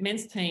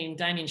team,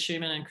 Damien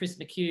Schumann and Chris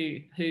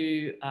McHugh,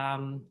 who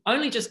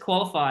only just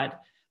qualified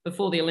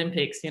before the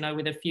Olympics,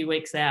 with a few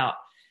weeks out.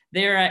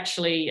 They're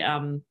actually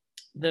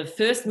the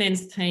first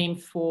men's team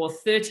for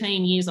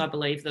 13 years, I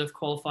believe, that have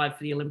qualified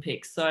for the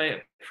Olympics. So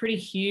pretty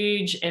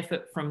huge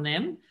effort from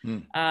them.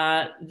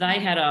 They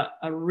had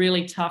a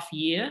really tough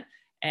year,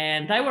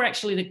 and they were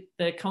actually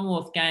the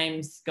Commonwealth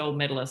Games gold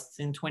medalists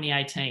in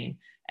 2018.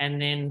 And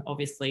then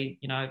obviously,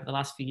 over the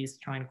last few years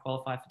trying to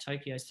qualify for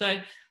Tokyo. So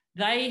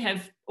they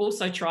have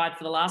also tried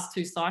for the last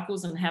 2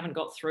 cycles and haven't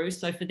got through.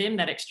 So for them,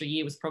 that extra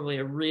year was probably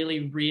a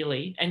really,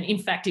 really, and in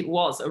fact, it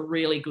was a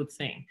really good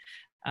thing.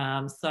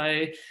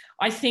 So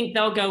I think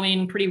they'll go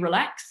in pretty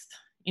relaxed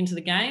into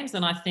the games.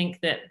 And I think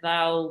that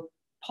they'll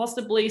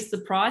possibly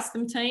surprise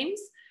some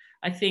teams.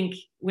 I think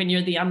when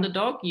you're the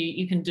underdog,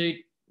 you can do,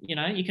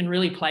 you can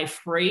really play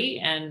free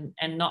and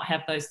not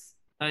have those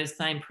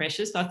same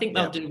pressures. So I think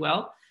they'll do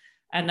well.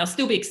 And they'll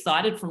still be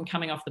excited from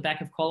coming off the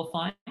back of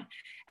qualifying.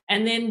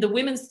 And then the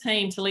women's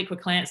team, Taliqua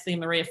Clancy and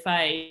Maria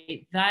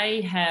Fay, they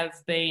have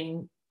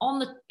been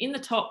in the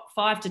top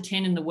 5 to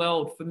 10 in the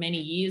world for many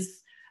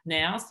years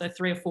now, so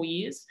 3 or 4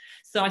 years.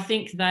 So I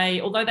think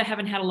although they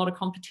haven't had a lot of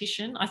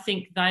competition, I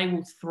think they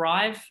will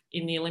thrive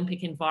in the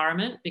Olympic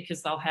environment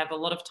because they'll have a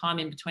lot of time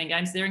in between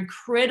games. They're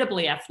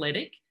incredibly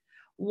athletic,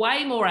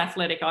 way more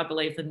athletic, I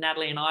believe, than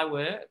Natalie and I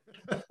were,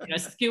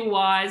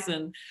 skill-wise,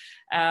 and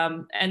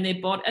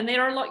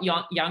they're a lot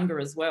younger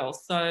as well.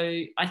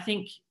 So I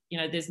think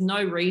there's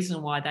no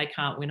reason why they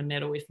can't win a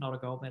medal, if not a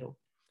gold medal.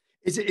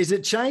 Is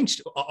it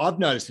changed? I've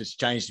noticed it's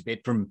changed a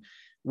bit from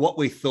what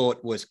we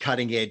thought was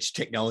cutting-edge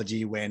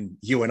technology when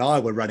you and I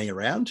were running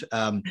around.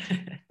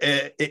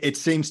 It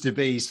seems to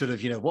be sort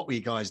of what were you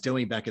guys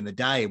doing back in the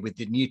day with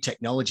the new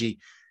technology?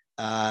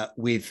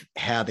 With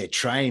how they're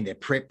trained, their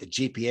prep, the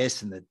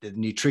GPS and the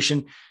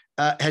nutrition.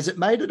 Has it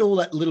made it all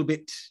that little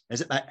bit,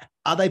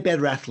 are they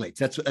better athletes?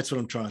 That's what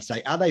I'm trying to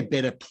say. Are they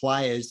better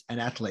players and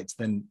athletes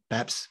than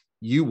perhaps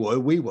we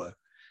were?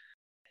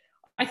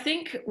 I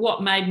think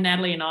what made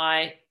Natalie and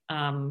I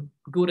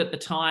good at the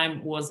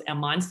time was our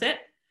mindset.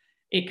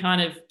 It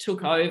kind of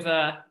took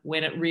over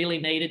when it really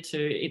needed to.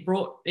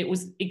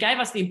 It gave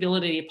us the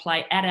ability to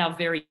play at our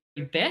very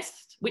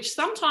best, which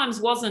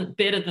sometimes wasn't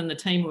better than the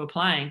team we were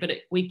playing, but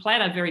we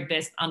played our very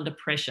best under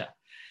pressure.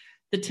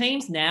 The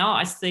teams now,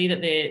 I see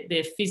that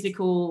they're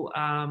physical,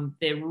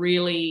 they're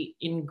really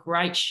in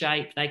great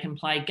shape. They can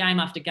play game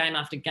after game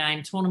after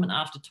game, tournament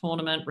after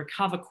tournament,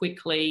 recover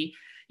quickly.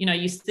 you know,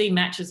 you see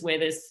matches where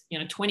there's, you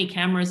know, 20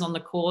 cameras on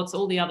the courts,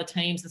 all the other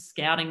teams are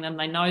scouting them.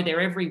 They know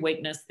their every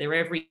weakness, their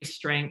every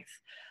strength.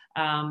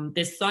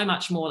 There's so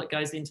much more that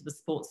goes into the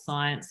sports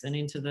science and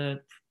into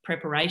the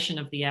preparation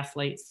of the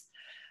athletes.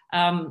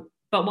 But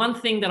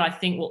one thing that I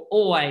think will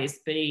always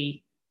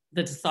be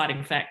the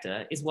deciding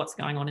factor is what's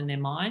going on in their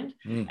mind.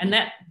 And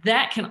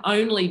that can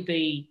only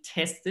be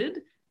tested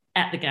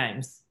at the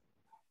games,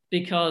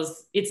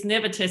 because it's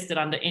never tested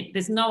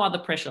there's no other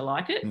pressure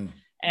like it.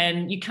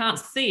 And you can't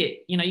see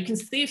it. You know, you can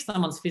see if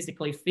someone's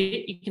physically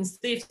fit, you can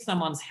see if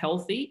someone's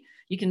healthy,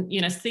 you can, you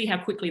know, see how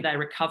quickly they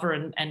recover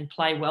and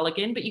play well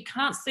again, but you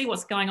can't see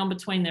what's going on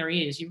between their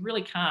ears. You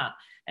really can't.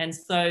 And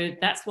so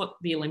that's what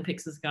the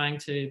Olympics is going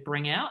to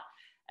bring out.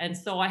 And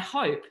so I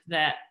hope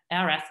that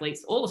our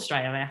athletes, all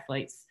Australian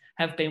athletes,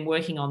 have been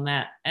working on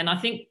that. And I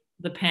think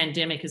the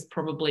pandemic has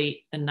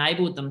probably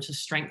enabled them to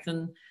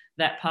strengthen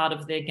that part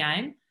of their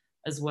game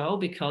as well,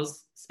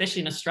 because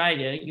especially in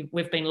Australia,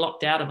 we've been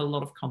locked out of a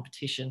lot of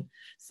competition.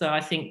 So I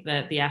think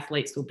that the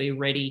athletes will be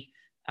ready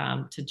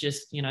to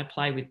just, you know,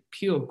 play with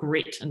pure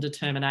grit and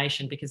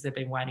determination because they've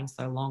been waiting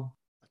so long.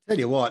 Tell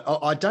you what,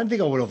 I don't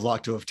think I would have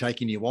liked to have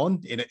taken you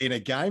on in a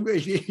game.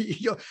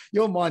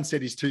 Your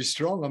mindset is too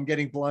strong. I'm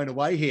getting blown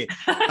away here.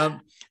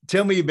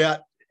 Tell me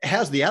about,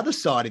 how's the other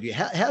side of you?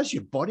 How's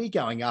your body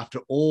going after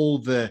all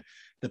the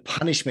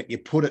punishment you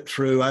put it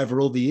through over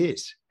all the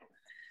years?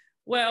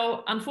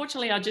 Well,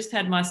 unfortunately, I just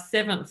had my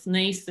 7th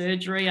knee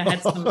surgery. I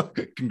had some.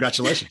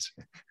 Congratulations.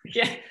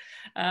 Yeah.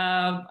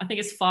 I think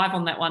it's 5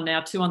 on that one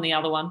now, 2 on the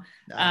other one.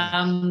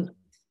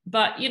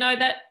 But, you know,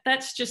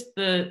 that's just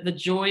the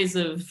joys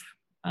of,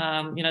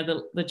 you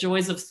know, the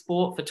joys of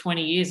sport for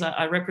 20 years.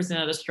 I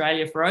represented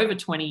Australia for over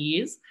 20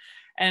 years.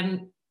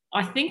 And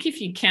I think if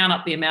you count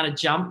up the amount of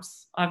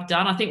jumps I've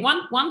done, I think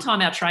one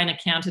time our trainer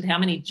counted how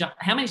many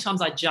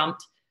times I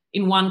jumped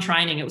in one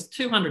training. It was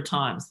 200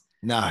 times.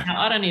 No.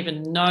 Now, I don't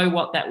even know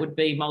what that would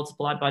be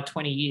multiplied by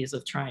 20 years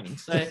of training.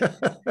 So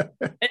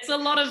it's a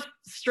lot of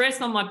stress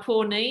on my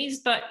poor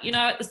knees. But, you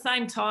know, at the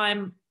same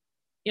time,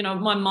 you know,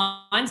 my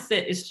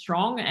mindset is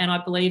strong, and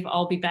I believe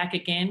I'll be back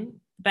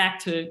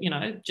to, you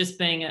know, just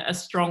being a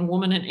strong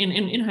woman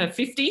in her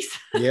 50s.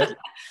 Yeah.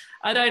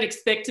 I don't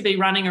expect to be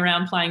running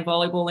around playing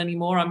volleyball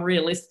anymore. I'm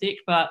realistic,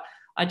 but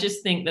I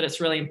just think that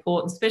it's really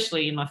important,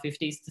 especially in my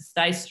 50s, to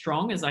stay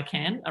strong as I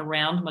can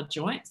around my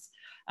joints.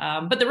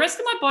 But the rest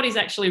of my body's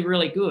actually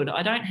really good.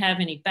 I don't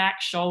have any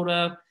back,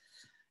 shoulder,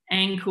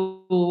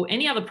 ankle,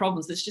 any other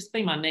problems. It's just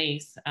been my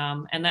knees.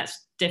 And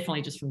that's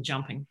definitely just from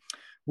jumping.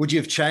 Would you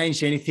have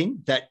changed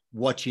anything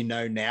what you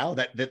know now,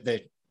 that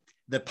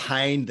the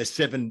pain, the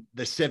seven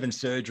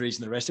surgeries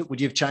and the rest of it?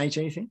 Would you have changed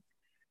anything?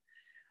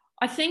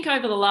 I think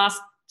over the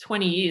last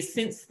 20 years,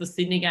 since the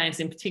Sydney Games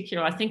in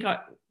particular, I think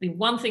the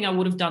one thing I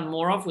would have done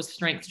more of was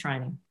strength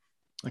training.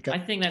 Okay. I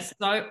think that's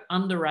so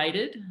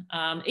underrated,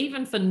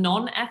 even for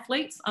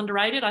non-athletes,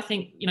 underrated. I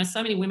think, you know,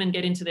 so many women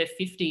get into their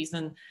 50s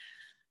and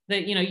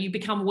that, you know, you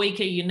become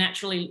weaker, you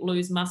naturally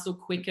lose muscle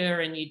quicker,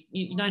 and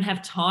you don't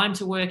have time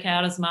to work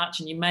out as much,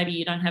 and maybe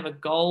you don't have a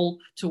goal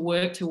to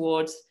work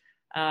towards.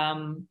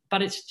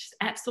 But it's just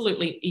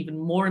absolutely even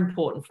more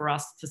important for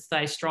us to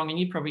stay strong. And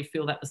you probably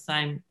feel that the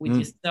same with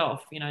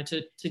yourself, you know,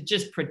 to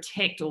just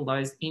protect all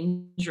those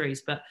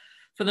injuries. But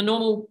for the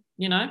normal,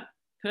 you know,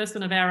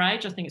 person of our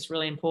age, I think it's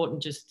really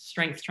important, just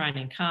strength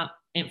training. Can't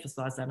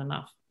emphasize that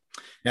enough.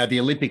 Now, the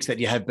Olympics that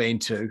you have been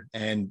to,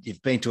 and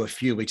you've been to a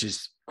few, which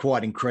is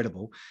quite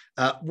incredible.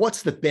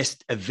 What's the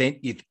best event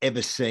you've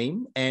ever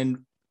seen, and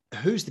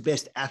who's the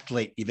best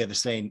athlete you've ever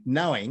seen,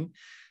 knowing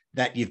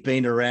that you've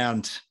been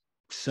around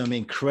some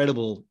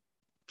incredible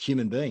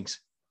human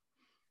beings?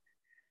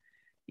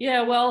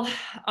 Yeah, well,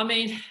 I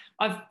mean,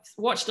 I've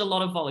watched a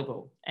lot of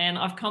volleyball, and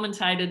I've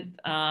commentated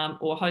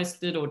or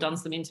hosted or done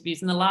some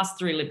interviews in the last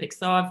 3 Olympics.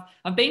 So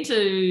I've been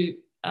to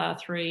 6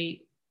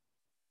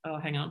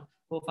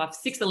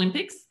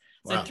 Olympics.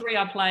 So wow. 3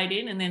 I played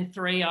in, and then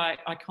 3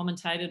 I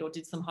commentated or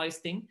did some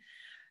hosting.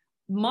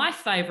 My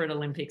favourite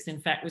Olympics,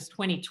 in fact, was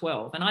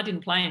 2012, and I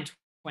didn't play in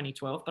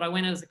 2012, but I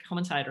went as a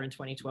commentator in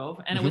 2012,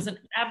 and it was an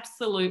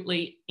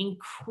absolutely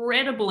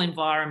incredible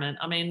environment.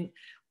 I mean,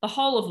 the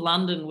whole of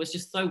London was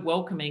just so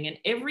welcoming, and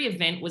every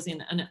event was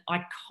in an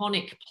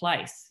iconic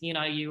place. You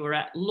know, you were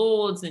at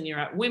Lord's and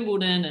you're at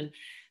Wimbledon, and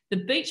the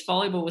beach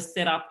volleyball was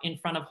set up in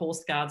front of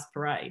Horse Guards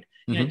Parade,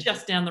 you know,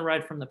 just down the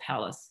road from the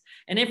Palace.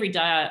 And every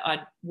day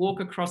I'd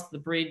walk across the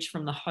bridge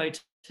from the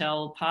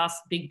hotel,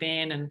 past Big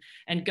Ben,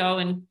 and go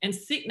and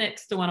sit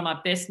next to one of my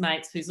best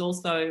mates, who's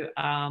also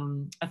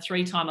a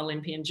 3-time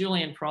Olympian,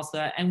 Julian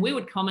Prosser, and we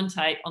would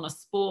commentate on a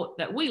sport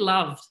that we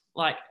loved,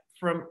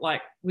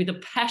 with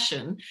a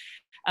passion.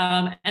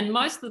 And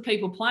most of the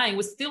people playing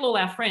were still all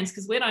our friends,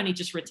 because we'd only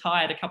just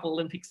retired a couple of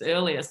Olympics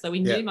earlier, so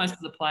we knew most of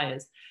the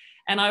players.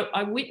 And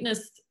I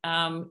witnessed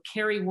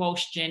Kerry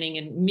Walsh-Jennings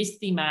and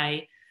Misty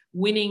May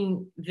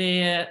winning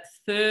their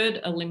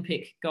 3rd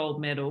Olympic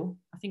gold medal.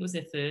 I think it was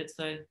their 3rd.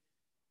 So,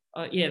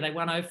 they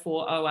won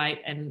 04, 08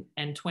 and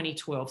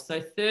 2012. So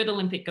 3rd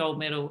Olympic gold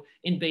medal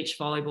in beach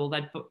volleyball.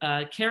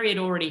 Kerry had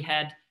already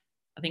had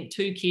I think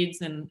 2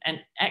 kids and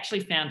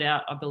actually found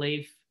out, I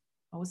believe,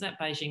 was that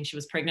Beijing? She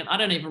was pregnant. I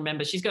don't even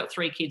remember. She's got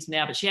 3 kids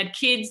now, but she had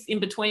kids in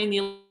between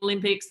the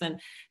Olympics and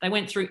they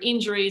went through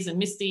injuries, and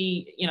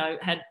Misty,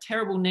 had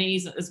terrible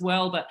knees as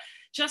well. But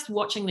just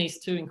watching these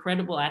 2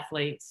 incredible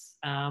athletes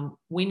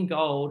win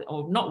gold,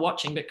 or not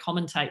watching, but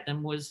commentate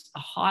them, was a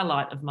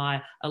highlight of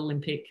my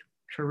Olympic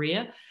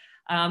career.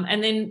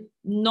 And then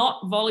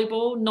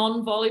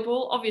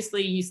non-volleyball,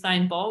 obviously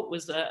Usain Bolt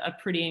was a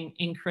pretty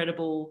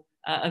incredible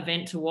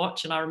event to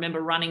watch. And I remember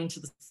running to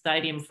the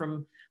stadium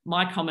from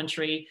my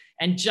commentary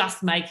and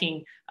just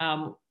making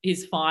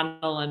his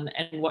final and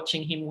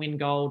watching him win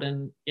gold.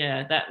 And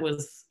yeah, that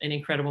was an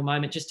incredible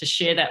moment, just to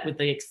share that with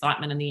the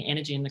excitement and the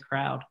energy in the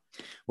crowd.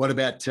 What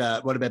about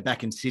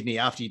back in Sydney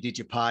after you did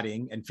your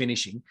partying and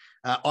finishing?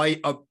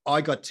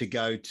 I got to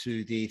go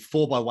to the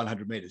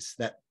 4x100 meters.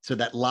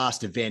 That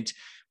last event.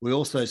 We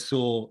also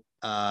saw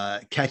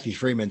Cathy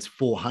Freeman's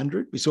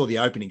 400. We saw the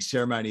opening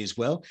ceremony as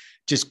well.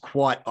 Just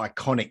quite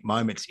iconic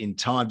moments in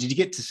time. Did you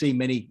get to see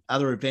many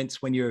other events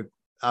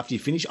after you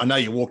finished? I know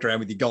you walked around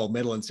with your gold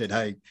medal and said,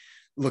 "Hey,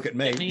 look at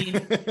me."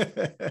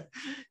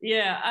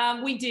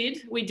 Yeah, we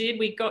did.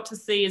 We got to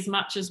see as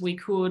much as we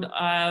could.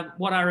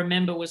 What I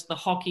remember was the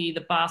hockey,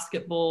 the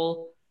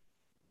basketball.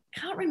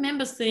 Can't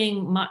remember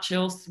seeing much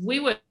else. We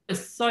were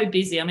so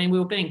busy. I mean, we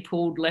were being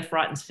pulled left,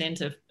 right, and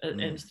centre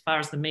as far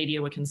as the media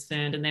were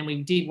concerned. And then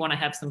we did want to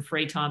have some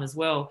free time as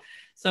well.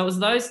 So it was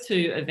those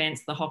 2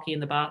 events, the hockey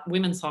and the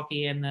women's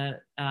hockey and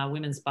the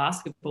women's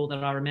basketball,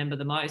 that I remember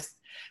the most.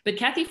 But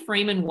Cathy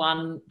Freeman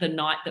won the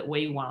night that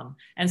we won.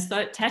 And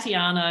so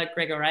Tatiana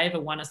Grigorieva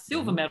won a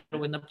silver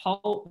medal in the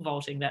pole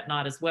vaulting that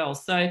night as well.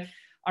 So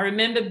I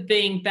remember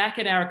being back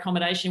at our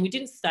accommodation. We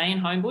didn't stay in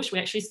Homebush. We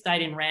actually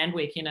stayed in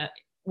Randwick in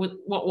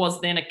what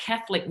was then a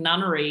Catholic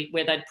nunnery,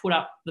 where they'd put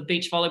up the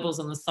beach volleyballs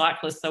and the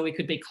cyclists so we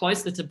could be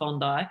closer to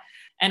Bondi.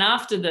 And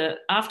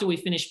after we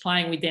finished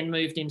playing, we then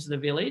moved into the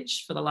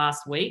village for the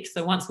last week.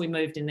 So once we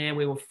moved in there,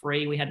 we were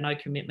free. We had no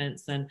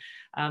commitments, and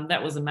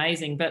that was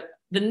amazing. But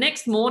the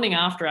next morning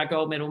after our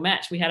gold medal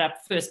match, we had our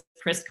first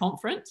press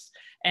conference,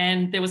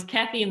 and there was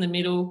Cathy in the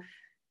middle,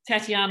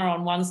 Tatiana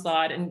on one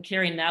side, and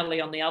Kerry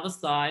Natalie on the other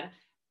side.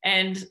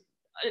 And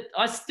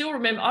I still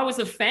remember I was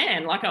a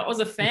fan. Like, I was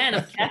a fan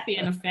of Cathy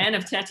and a fan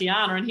of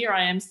Tatiana. And here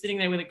I am sitting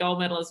there with a gold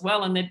medal as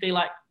well. And there'd be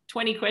like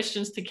 20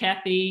 questions to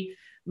Cathy,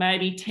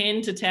 maybe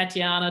 10 to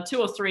Tatiana,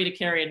 2 or 3 to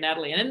Kerry and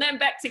Natalie, and then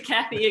back to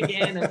Cathy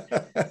again.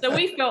 And so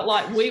we felt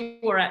like we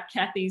were at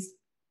Cathy's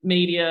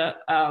media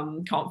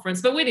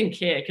conference, but we didn't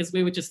care because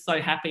we were just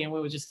so happy and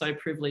we were just so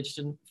privileged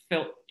and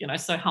felt,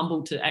 so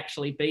humbled to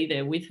actually be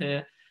there with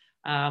her.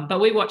 But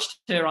we watched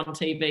her on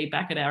TV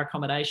back at our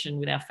accommodation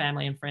with our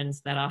family and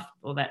friends that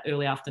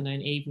early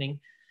afternoon, evening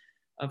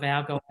of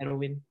our gold medal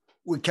win.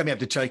 We're coming up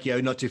to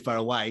Tokyo, not too far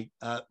away.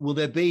 Will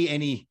there be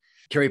any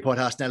Kerry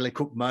Pottharst, Natalie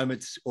Cook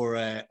moments or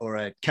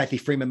a Cathy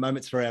Freeman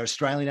moments for our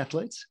Australian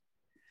athletes?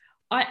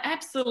 I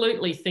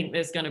absolutely think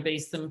there's going to be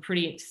some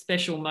pretty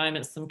special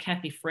moments, some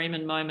Cathy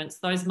Freeman moments,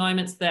 those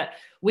moments that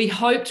we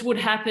hoped would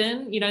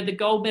happen, the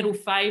gold medal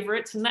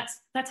favourites. And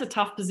that's a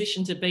tough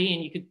position to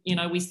be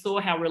in. We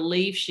saw how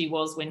relieved she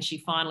was when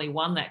she finally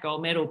won that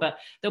gold medal, but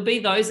there'll be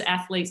those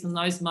athletes and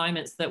those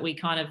moments that we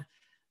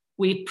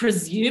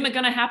presume are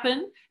going to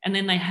happen, and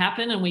then they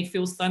happen and we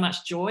feel so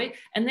much joy.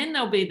 And then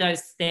there'll be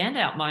those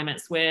standout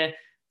moments where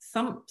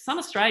some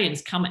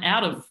Australians come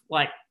out of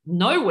like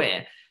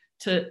nowhere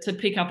to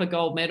pick up a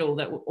gold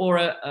medal or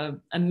a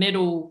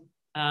medal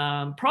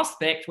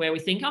prospect where we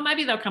think,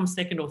 maybe they'll come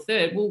second or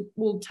third.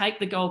 We'll take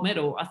the gold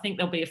medal. I think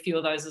there'll be a few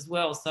of those as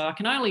well. So I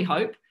can only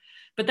hope.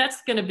 But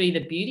that's going to be the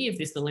beauty of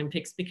this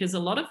Olympics, because a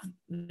lot of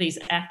these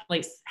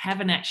athletes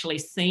haven't actually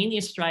seen the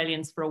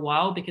Australians for a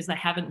while because they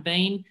haven't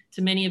been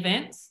to many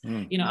events,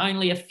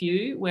 only a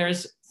few,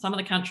 whereas some of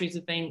the countries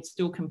have been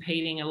still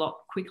competing a lot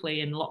quickly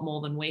and a lot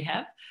more than we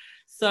have.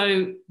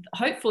 So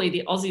hopefully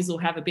the Aussies will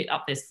have a bit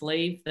up their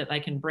sleeve that they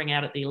can bring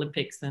out at the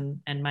Olympics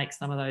and make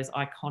some of those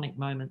iconic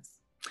moments.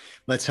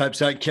 Let's hope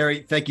so.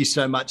 Kerry, thank you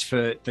so much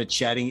for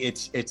chatting.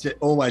 It's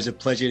always a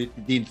pleasure.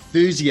 The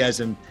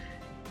enthusiasm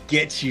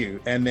gets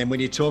you. And then when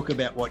you talk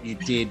about what you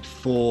did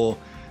for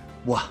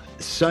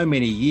so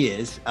many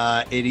years,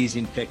 it is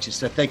infectious.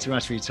 So thanks very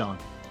much for your time.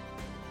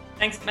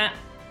 Thanks, Matt.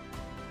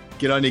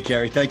 Good on you,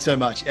 Kerry. Thanks so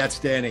much.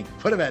 Outstanding.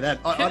 What about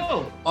that?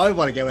 Cool. I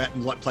want to go out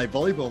and play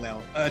volleyball now.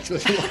 It's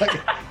just like,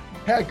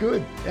 how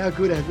good.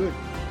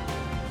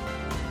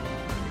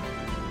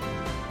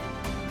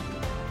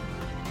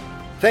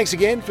 Thanks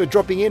again for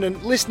dropping in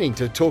and listening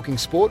to Talking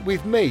Sport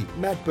with me,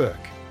 Matt Burke.